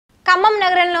ఖమ్మం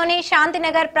నగరంలోని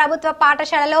శాంతినగర్ ప్రభుత్వ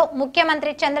పాఠశాలలో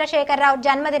ముఖ్యమంత్రి చంద్రశేఖరరావు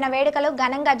జన్మదిన వేడుకలు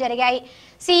ఘనంగా జరిగాయి.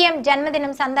 సీఎం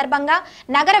జన్మదినం సందర్భంగా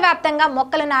నగర వ్యాప్తంగా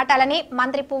మొక్కలు నాటాలని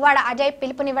మంత్రి పువ్వాడ అజయ్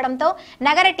పిలుపునివ్వడంతో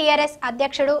నగర టీఆర్ఎస్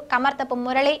అధ్యక్షుడు కమర్తపు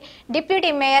మురళి,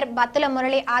 డిప్యూటీ మేయర్ బత్తుల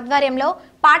మురళి ఆధ్వర్యంలో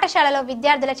పాఠశాలలో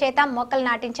విద్యార్థుల చేత మొక్కలు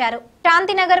నాటించారు.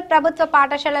 శాంతినగర్ ప్రభుత్వ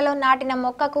పాఠశాలలో నాటిన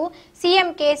మొక్కకు సీఎం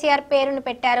కేసీఆర్ పేరును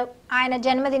పెట్టారు. ఆయన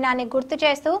జన్మదినాన్ని గుర్తు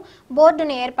చేస్తూ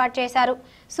బోర్డును ఏర్పాటు చేశారు.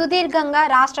 సుదీర్ఘంగా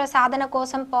రాష్ట్ర సాధన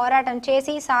కోసం పోరాటం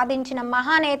చేసి సాధించిన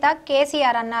మహానేత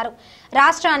కేసీఆర్ అన్నారు.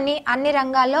 రాష్ట్రాన్ని అన్ని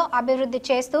రంగాల్లో అభివృద్ధి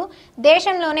చేస్తూ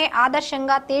దేశంలోనే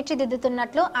ఆదర్శంగా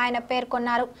తీర్చిదిద్దుతున్నట్లు ఆయన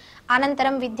పేర్కొన్నారు.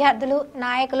 అనంతరం విద్యార్థులు,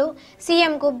 నాయకులు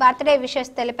సీఎంకు బర్త్డే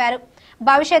విషెస్ తెలిపారు.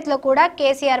 భవిష్యత్తులో కూడా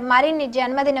కేసీఆర్ మరిన్ని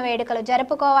జన్మదిన వేడుకలు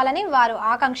జరుపుకోవాలని వారు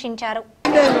ఆకాంక్షించారు.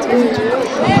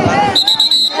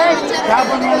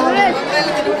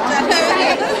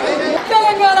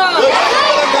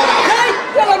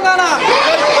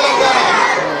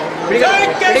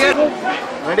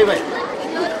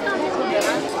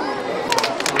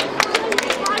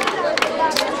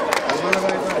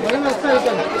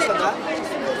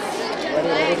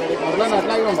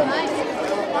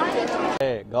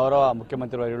 గౌరవ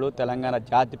ముఖ్యమంత్రి వర్యులు తెలంగాణ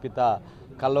జాతిపిత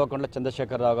కల్వకుంట్ల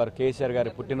చంద్రశేఖరరావు గారు కేసీఆర్ గారి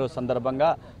పుట్టినరోజు సందర్భంగా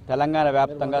తెలంగాణ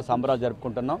వ్యాప్తంగా సంబరాలు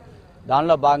జరుపుకుంటున్నాం.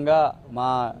 దానిలో భాగంగా మా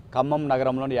ఖమ్మం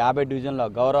నగరంలోని 50 డివిజన్లో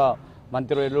గౌరవ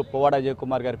మంత్రివర్యులు పువ్వాడ అజయ్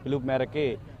కుమార్ గారి పిలుపు మేరకి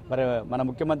మరి మన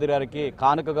ముఖ్యమంత్రి గారికి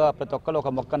కానుకగా ప్రతి ఒక్కరు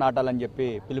ఒక మొక్క నాటాలని చెప్పి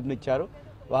పిలుపునిచ్చారు.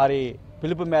 వారి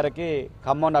పిలుపు మేరకి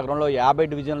ఖమ్మం నగరంలో 50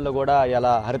 డివిజన్లో కూడా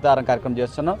ఇలా హరితారం కార్యక్రమం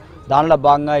చేస్తున్నాం. దానిలో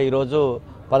భాగంగా ఈరోజు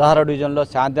 16వ డివిజన్లో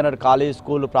శాంతినగర్ కాలేజ్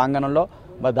స్కూల్ ప్రాంగణంలో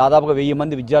మరి దాదాపుగా 1000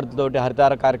 మంది విద్యార్థులతోటి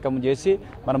హరితార కార్యక్రమం చేసి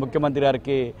మన ముఖ్యమంత్రి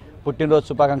గారికి పుట్టినరోజు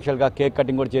శుభాకాంక్షలుగా కేక్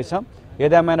కటింగ్ కూడా చేశాం.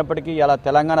 ఏదేమైనప్పటికీ ఇలా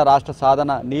తెలంగాణ రాష్ట్ర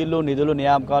సాధన, నీళ్లు, నిధులు,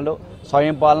 నియామకాలు,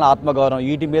 స్వయం పాలన, ఆత్మగౌరవం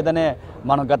వీటి మీదనే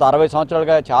మనం గత 60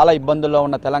 సంవత్సరాలుగా చాలా ఇబ్బందుల్లో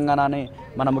ఉన్న తెలంగాణని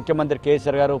మన ముఖ్యమంత్రి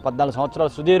కేసీఆర్ గారు 14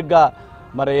 సంవత్సరాలు సుదీర్ఘ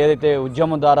మరి ఏదైతే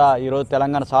ఉద్యమం ద్వారా ఈరోజు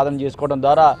తెలంగాణ సాధన చేసుకోవడం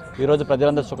ద్వారా ఈరోజు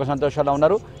ప్రజలందరూ సుఖ సంతోషాల్లో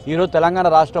ఉన్నారు. ఈరోజు తెలంగాణ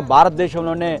రాష్ట్రం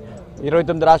భారతదేశంలోనే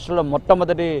 29 రాష్ట్రాల్లో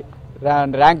మొట్టమొదటి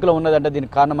ర్యాంకులో ఉన్నదంటే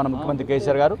దీనికి కారణం మన ముఖ్యమంత్రి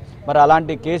కేసీఆర్ గారు. మరి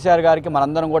అలాంటి కేసీఆర్ గారికి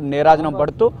మనందరం కూడా నీరాజనం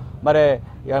పడుతూ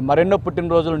మరెన్నో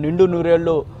పుట్టినరోజులు నిండు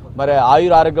నూరేళ్లు మరి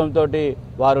ఆయుర ఆరోగ్యంతో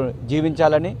వారు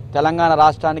జీవించాలని, తెలంగాణ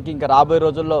రాష్ట్రానికి ఇంకా రాబోయే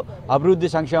రోజుల్లో అభివృద్ధి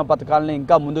సంక్షేమ పథకాలని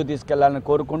ఇంకా ముందుకు తీసుకెళ్లాలని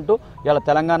కోరుకుంటూ ఇలా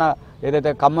తెలంగాణ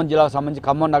ఏదైతే ఖమ్మం జిల్లాకు సంబంధించి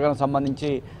ఖమ్మం నగరం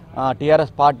సంబంధించి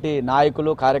టీఆర్ఎస్ పార్టీ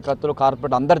నాయకులు, కార్యకర్తలు,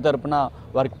 కార్పొరేట్ అందరి తరపున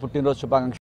వారికి పుట్టినరోజు శుభాకాంక్షలు.